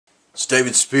It's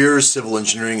David Spears, Civil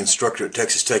Engineering Instructor at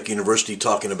Texas Tech University,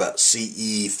 talking about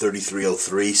CE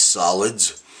 3303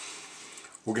 solids.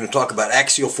 We're going to talk about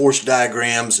axial force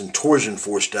diagrams and torsion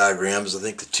force diagrams. I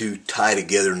think the two tie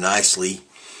together nicely.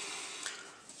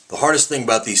 The hardest thing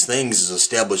about these things is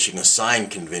establishing a sign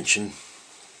convention,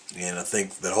 and I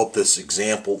hope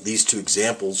these two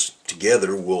examples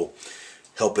together will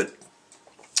help it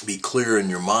be clear in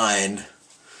your mind.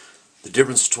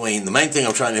 The main thing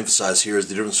I'm trying to emphasize here is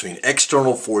the difference between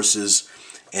external forces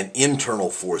and internal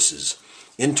forces.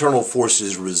 Internal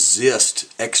forces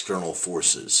resist external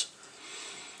forces.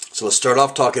 So let's start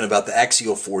off talking about the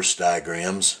axial force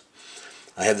diagrams.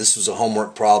 This was a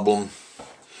homework problem.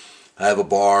 I have a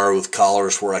bar with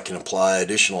collars where I can apply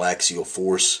additional axial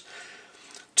force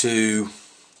to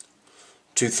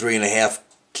 3.5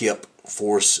 kip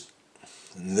force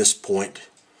in this point,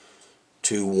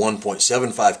 to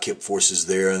 1.75 kip forces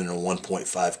there, and then a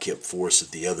 1.5 kip force at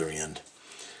the other end.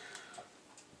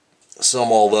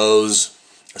 Sum all those,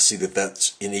 I see that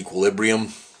that's in equilibrium.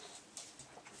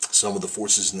 Sum of the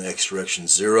forces in the x direction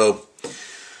is 0.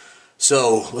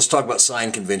 So let's talk about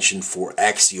sign convention for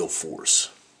axial force.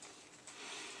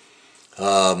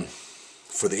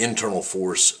 For the internal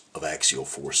force of axial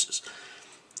forces,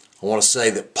 I want to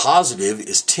say that positive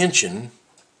is tension,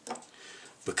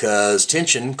 because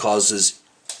tension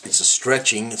it's a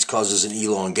stretching, it causes an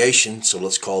elongation, so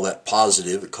let's call that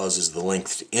positive. It causes the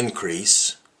length to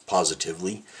increase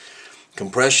positively.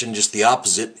 Compression, just the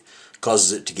opposite,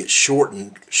 causes it to get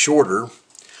shorter,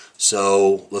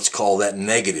 so let's call that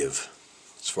negative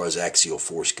as far as axial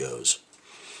force goes.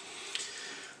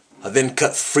 I then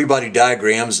cut free body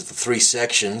diagrams at the three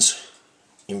sections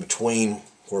in between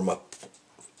where my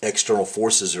external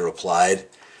forces are applied.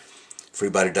 Free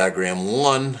body diagram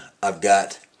 1, I've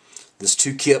got this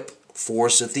 2 kip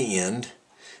force at the end,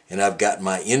 and I've got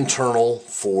my internal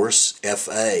force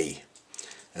FA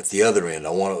at the other end. I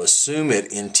want to assume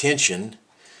it in tension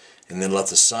and then let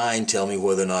the sign tell me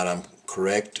whether or not I'm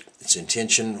correct, it's in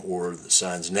tension, or the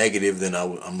sign's negative, then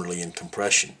I'm really in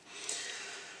compression.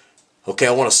 Okay,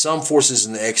 I want to sum forces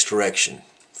in the x direction.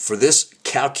 For this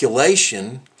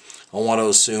calculation, I want to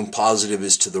assume positive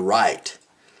is to the right.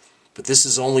 But this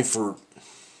is only for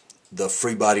the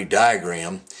free body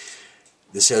diagram.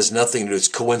 This has nothing to do, it's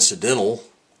coincidental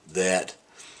that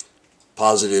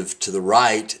positive to the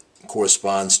right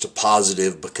corresponds to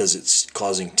positive because it's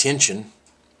causing tension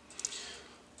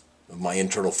of my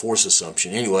internal force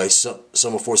assumption. Anyway, sum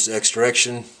of forces in the x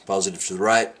direction, positive to the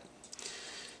right,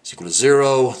 is equal to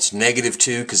 0. It's negative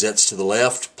 2 because that's to the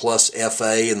left, plus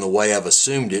FA in the way I've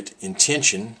assumed it in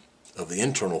tension of the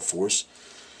internal force.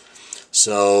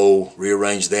 So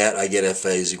rearrange that, I get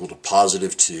FA is equal to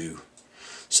positive 2.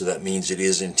 So that means it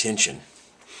is in tension.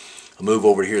 I'll move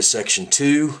over here to section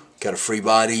 2. Got a free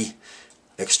body,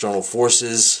 external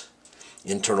forces,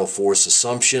 internal force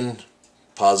assumption,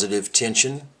 positive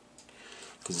tension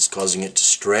because it's causing it to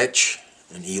stretch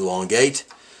and elongate.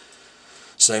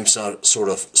 Same sort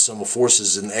of sum of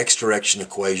forces in the x direction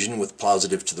equation with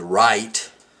positive to the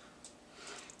right.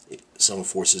 Sum of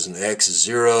forces in the x is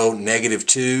 0. Negative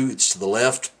 2, it's to the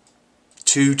left.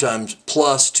 2 times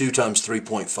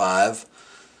 3.5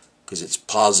 because it's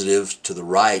positive to the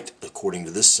right according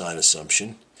to this sign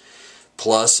assumption.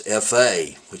 Plus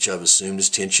FA, which I've assumed is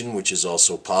tension, which is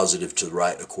also positive to the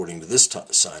right according to this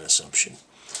sign assumption.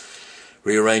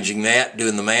 Rearranging that,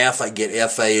 doing the math, I get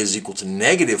FA is equal to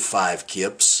negative 5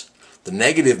 kips. The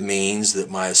negative means that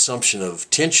my assumption of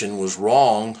tension was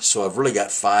wrong, so I've really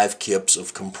got 5 kips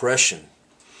of compression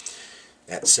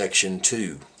at section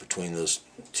 2 between those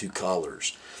two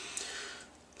collars.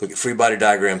 Look at free body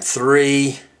diagram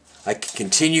 3. I can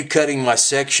continue cutting my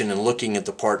section and looking at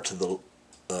the part to the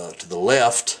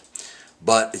left,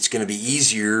 but it's going to be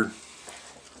easier,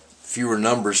 fewer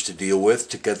numbers to deal with,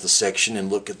 to cut the section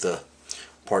and look at the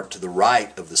part to the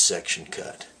right of the section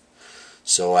cut.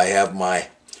 So I have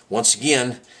once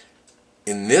again,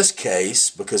 in this case,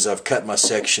 because I've cut my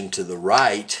section to the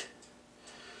right,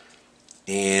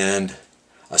 and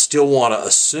I still want to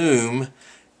assume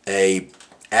a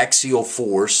axial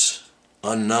force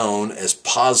unknown as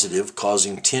positive,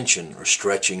 causing tension or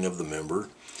stretching of the member,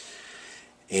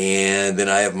 and then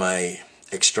I have my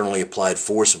externally applied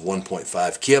force of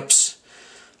 1.5 kips.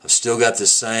 I've still got the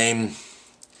same,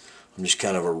 I'm just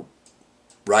kind of a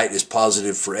right is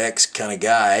positive for x kind of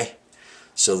guy.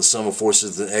 So the sum of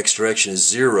forces in the x direction is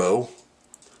 0.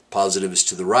 Positive is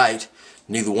to the right.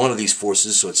 Neither one of these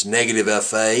forces, so it's negative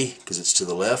FA because it's to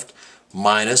the left,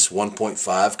 minus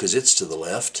 1.5 because it's to the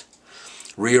left.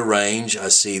 Rearrange, I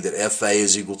see that FA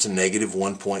is equal to negative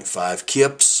 1.5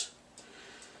 kips.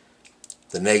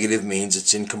 The negative means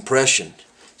it's in compression.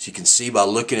 So you can see by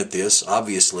looking at this,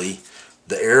 obviously,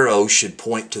 the arrow should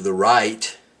point to the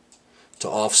right to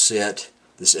offset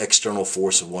this external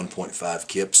force of 1.5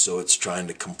 kips, so it's trying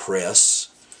to compress.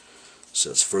 So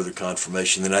it's further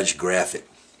confirmation. Then I just graph it.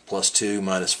 +2,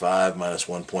 -5,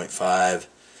 -1.5.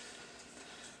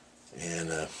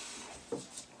 And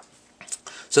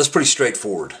so that's pretty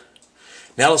straightforward.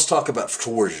 Now let's talk about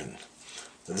torsion.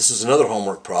 Now this is another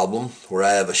homework problem where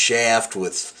I have a shaft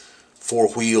with 4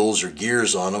 wheels or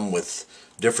gears on them with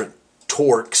different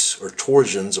torques or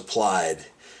torsions applied.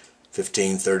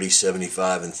 15, 30,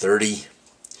 75, and 30.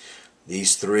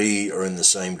 These 3 are in the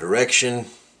same direction,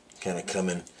 kind of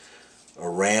coming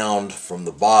around from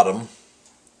the bottom,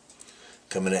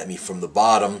 coming at me from the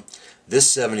bottom.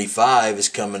 This 75 is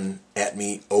coming at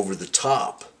me over the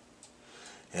top.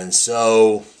 And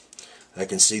so I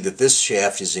can see that this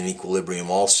shaft is in equilibrium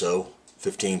also.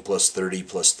 15 plus 30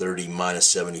 plus 30 minus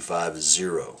 75 is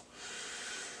 0.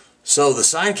 So the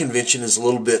sign convention is a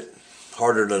little bit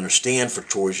harder to understand for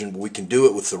torsion, but we can do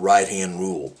it with the right-hand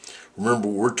rule. Remember,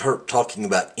 we're talking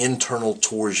about internal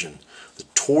torsion. The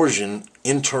torsion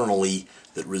internally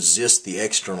that resists the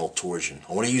external torsion.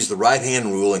 I want to use the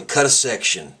right-hand rule and cut a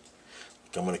section.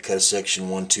 I'm going to cut a section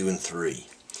 1, 2, and 3.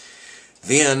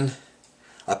 Then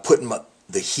I put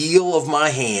the heel of my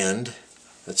hand,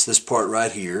 that's this part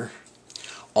right here,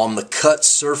 on the cut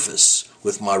surface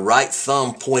with my right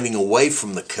thumb pointing away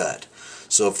from the cut.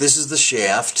 So if this is the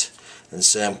shaft, and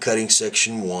say I'm cutting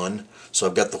section 1, so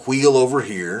I've got the wheel over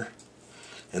here,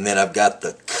 and then I've got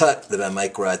the cut that I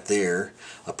make right there.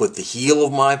 I put the heel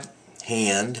of my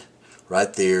hand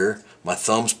right there, my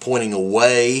thumb's pointing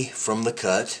away from the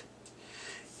cut,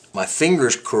 my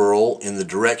fingers curl in the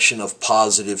direction of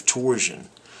positive torsion.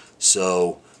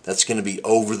 So that's going to be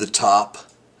over the top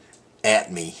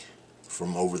at me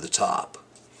from over the top,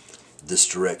 this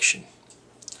direction.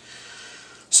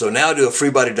 So now I do a free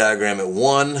body diagram at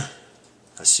 1.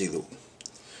 I see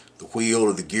the wheel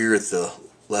or the gear at the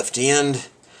left end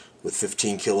with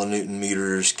 15 kilonewton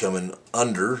meters coming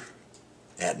under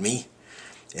at me,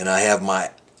 and I have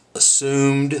my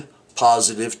assumed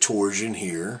positive torsion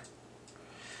here.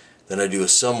 Then I do a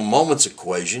sum of moments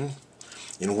equation,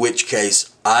 in which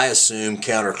case I assume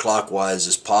counterclockwise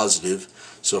is positive.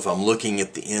 So if I'm looking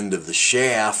at the end of the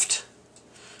shaft,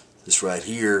 this right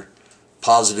here,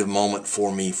 positive moment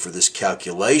for me for this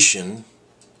calculation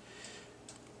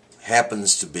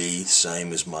happens to be the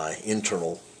same as my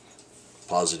internal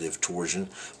positive torsion.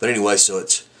 But anyway, so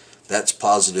that's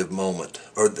positive moment,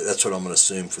 or that's what I'm going to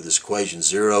assume for this equation.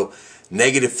 0,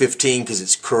 -15 because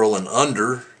it's curling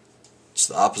under, it's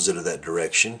the opposite of that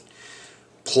direction,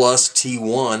 plus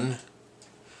T1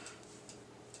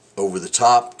 over the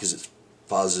top because it's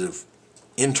positive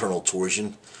internal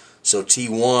torsion. So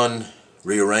T1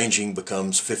 rearranging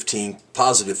becomes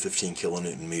positive 15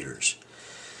 kilonewton meters.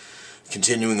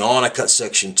 Continuing on, I cut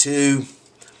section 2.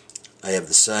 I have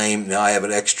the same. Now I have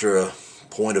an extra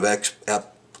point of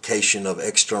application of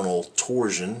external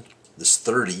torsion, this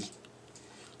 30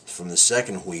 from the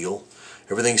second wheel.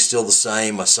 Everything's still the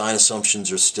same. My sign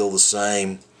assumptions are still the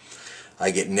same. I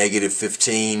get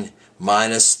 -15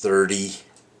 minus 30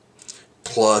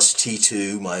 plus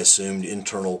T2, my assumed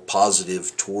internal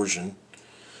positive torsion.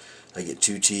 I get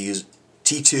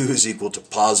T2 is equal to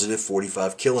positive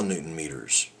 45 kilonewton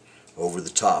meters over the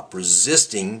top,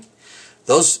 resisting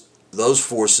those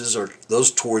forces, or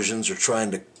those torsions are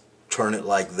trying to turn it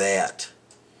like that.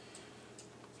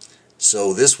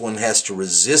 So this one has to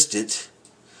resist it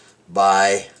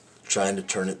by trying to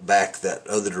turn it back that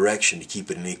other direction to keep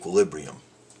it in equilibrium.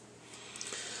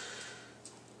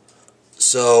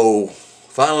 So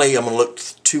finally, I'm going to look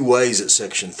 2 ways at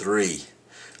section 3.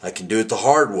 I can do it the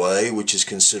hard way, which is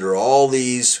consider all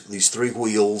these 3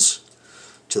 wheels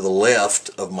to the left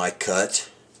of my cut,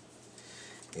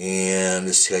 and in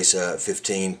this case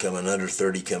 15 coming under,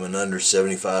 30 coming under,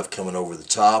 75 coming over the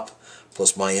top,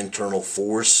 plus my internal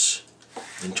force,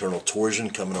 internal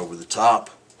torsion coming over the top.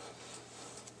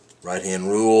 Right hand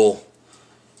rule,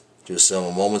 do a sum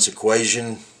of moments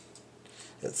equation.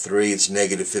 At 3 it's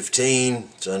 -15,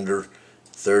 it's under.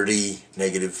 30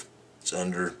 negative, it's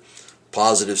under.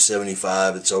 Positive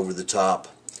 75, it's over the top,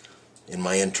 and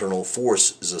my internal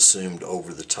force is assumed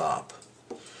over the top.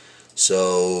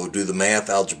 So do the math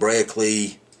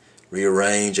algebraically,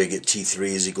 rearrange, I get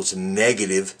T3 is equal to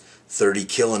 -30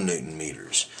 kilonewton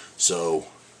meters. So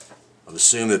I've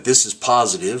assumed that this is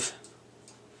positive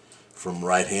from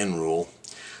right hand rule.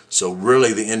 So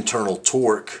really the internal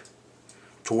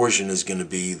torsion is going to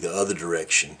be the other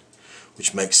direction,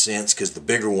 which makes sense because the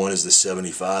bigger one is the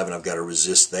 75, and I've got to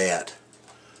resist that.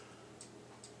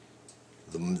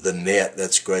 the net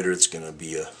that's greater, it's going to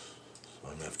be I'm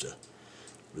going to have to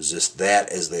resist that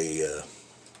as the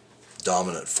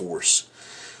dominant force.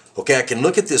 Okay, I can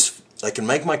look at this, I can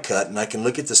make my cut, and I can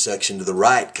look at the section to the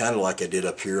right, kind of like I did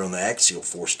up here on the axial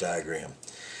force diagram.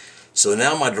 So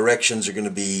now my directions are going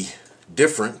to be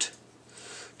different.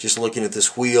 Just looking at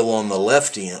this wheel on the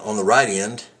left end, on the right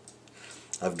end,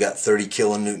 I've got 30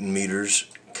 kilonewton meters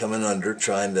coming under,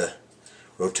 trying to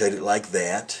rotate it like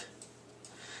that.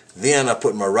 Then I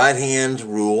put my right hand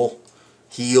rule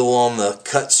heel on the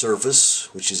cut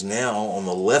surface, which is now on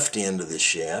the left end of this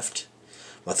shaft.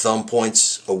 My thumb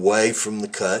points away from the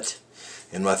cut,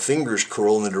 and my fingers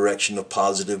curl in the direction of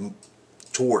positive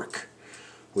torque,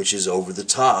 which is over the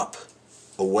top,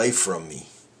 away from me.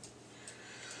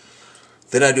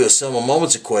 Then I do a sum of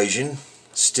moments equation.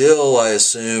 Still, I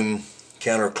assume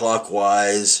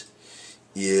counterclockwise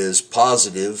is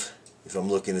positive if I'm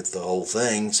looking at the whole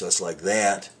thing, so it's like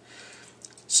that.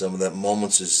 Sum of that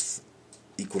moments is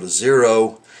equal to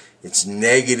 0. It's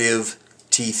negative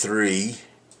T3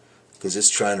 because it's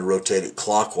trying to rotate it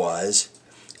clockwise,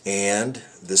 and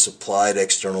this applied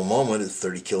external moment of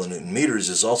 30 kilonewton meters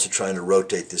is also trying to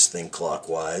rotate this thing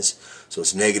clockwise, so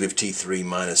it's negative T3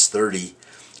 minus 30.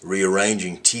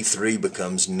 Rearranging, T3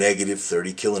 becomes negative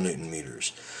 30 kilonewton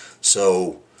meters.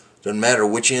 So doesn't matter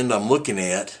which end I'm looking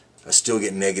at, I still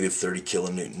get negative 30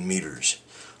 kilonewton meters.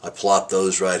 I plot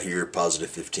those right here, positive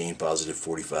 15, positive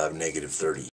 45, negative 30.